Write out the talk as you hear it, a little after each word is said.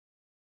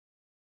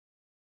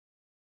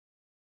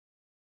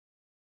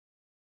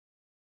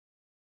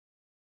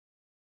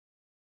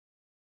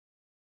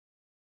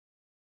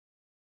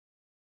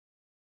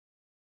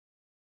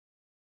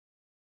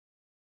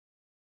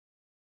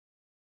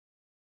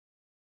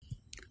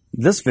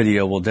This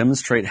video will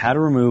demonstrate how to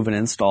remove and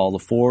install the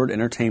forward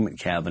entertainment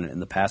cabinet in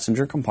the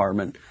passenger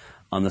compartment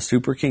on the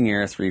Super King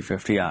Air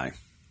 350i.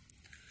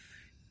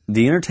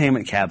 The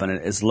entertainment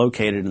cabinet is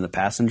located in the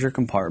passenger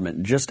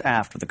compartment just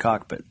aft of the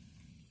cockpit.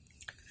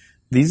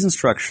 These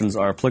instructions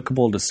are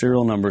applicable to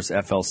serial numbers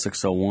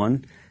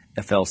FL601,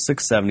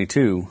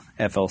 FL672,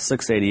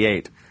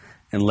 FL688,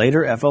 and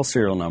later FL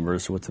serial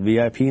numbers with the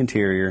VIP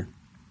interior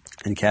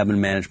and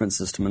cabin management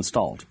system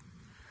installed.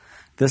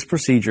 This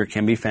procedure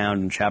can be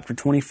found in Chapter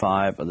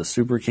 25 of the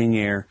Super King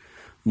Air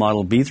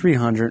Model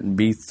B300 and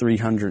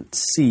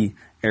B300C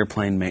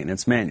Airplane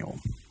Maintenance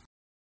Manual.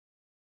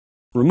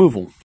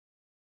 Removal.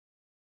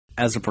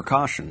 As a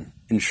precaution,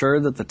 ensure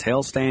that the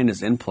tail stand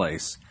is in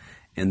place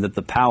and that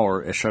the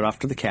power is shut off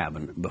to the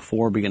cabin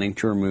before beginning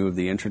to remove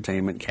the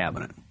entertainment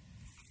cabinet.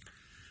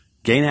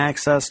 Gain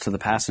access to the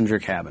passenger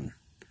cabin.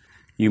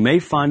 You may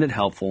find it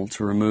helpful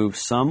to remove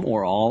some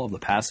or all of the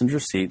passenger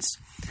seats,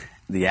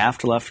 the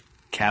aft left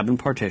cabin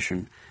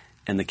partition,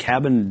 and the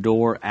cabin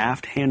door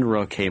aft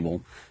handrail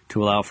cable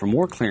to allow for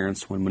more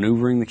clearance when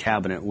maneuvering the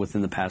cabinet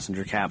within the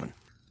passenger cabin.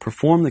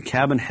 Perform the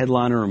cabin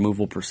headliner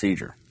removal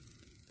procedure.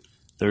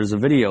 There is a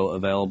video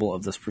available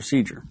of this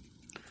procedure.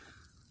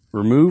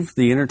 Remove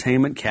the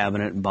entertainment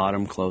cabinet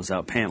bottom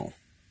closeout panel.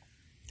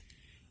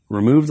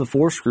 Remove the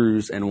 4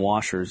 screws and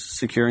washers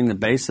securing the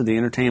base of the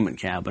entertainment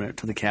cabinet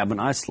to the cabin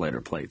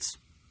isolator plates.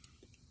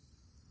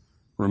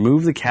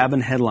 Remove the cabin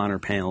headliner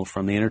panel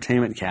from the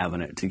entertainment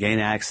cabinet to gain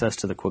access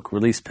to the quick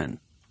release pin.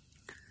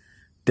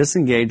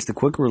 Disengage the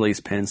quick release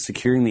pin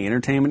securing the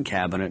entertainment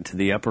cabinet to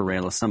the upper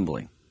rail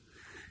assembly.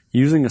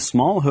 Using a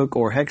small hook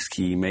or hex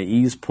key may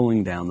ease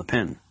pulling down the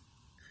pin.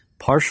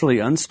 Partially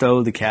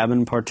unstow the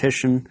cabin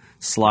partition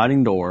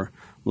sliding door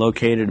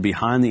located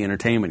behind the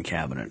entertainment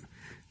cabinet.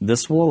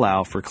 This will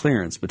allow for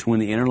clearance between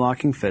the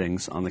interlocking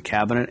fittings on the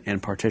cabinet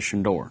and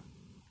partition door.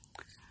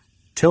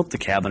 Tilt the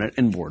cabinet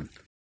inboard.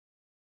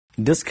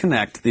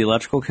 Disconnect the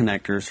electrical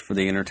connectors for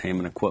the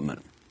entertainment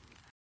equipment.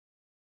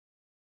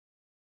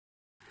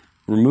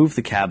 Remove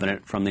the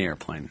cabinet from the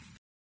airplane.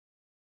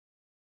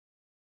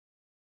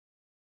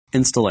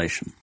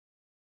 Installation.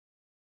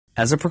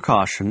 As a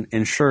precaution,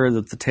 ensure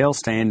that the tail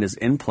stand is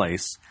in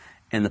place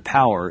and the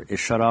power is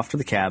shut off to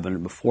the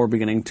cabin before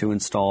beginning to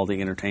install the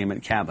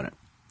entertainment cabinet.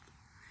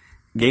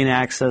 Gain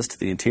access to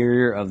the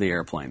interior of the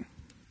airplane.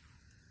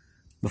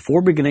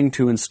 Before beginning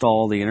to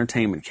install the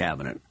entertainment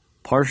cabinet,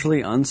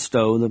 partially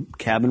unstow the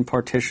cabin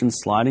partition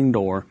sliding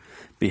door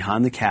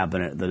behind the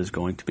cabinet that is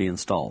going to be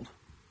installed.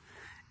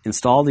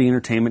 Install the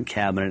entertainment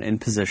cabinet in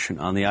position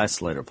on the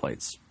isolator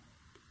plates.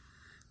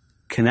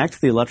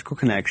 Connect the electrical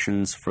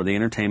connections for the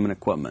entertainment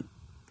equipment.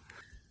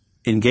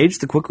 Engage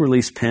the quick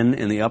release pin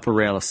in the upper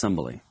rail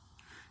assembly.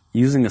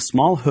 Using a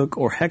small hook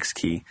or hex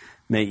key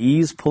may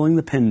ease pulling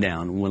the pin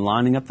down when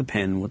lining up the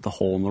pin with the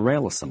hole in the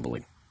rail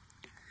assembly.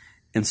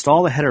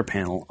 Install the header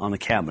panel on the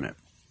cabinet.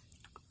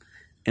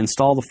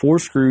 Install the 4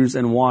 screws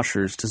and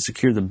washers to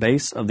secure the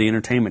base of the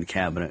entertainment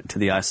cabinet to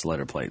the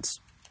isolator plates.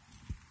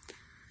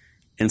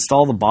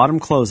 Install the bottom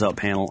closeout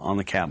panel on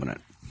the cabinet.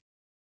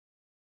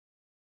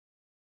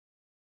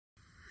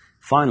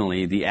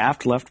 Finally, the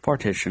aft left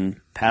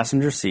partition,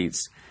 passenger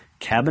seats,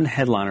 cabin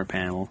headliner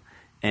panel,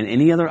 and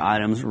any other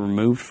items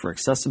removed for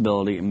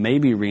accessibility may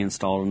be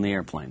reinstalled in the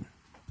airplane.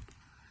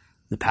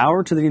 The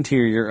power to the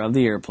interior of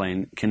the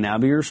airplane can now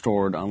be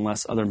restored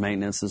unless other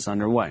maintenance is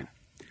underway.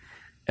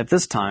 At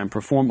this time,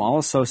 perform all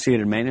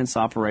associated maintenance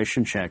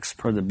operation checks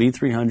per the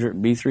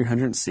B300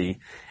 B300C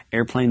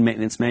Airplane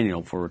Maintenance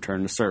Manual for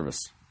return to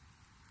service.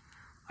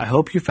 I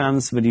hope you found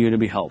this video to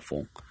be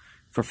helpful.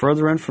 For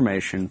further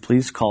information,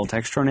 please call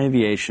Textron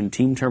Aviation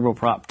Team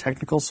Turboprop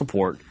Technical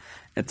Support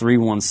at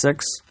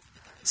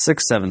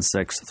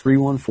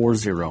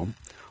 316-676-3140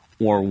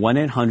 or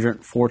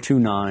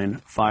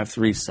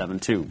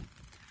 1-800-429-5372.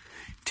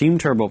 Team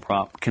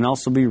Turboprop can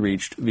also be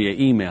reached via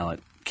email at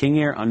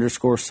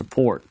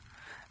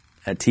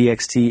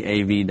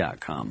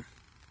kingair_support@txtav.com.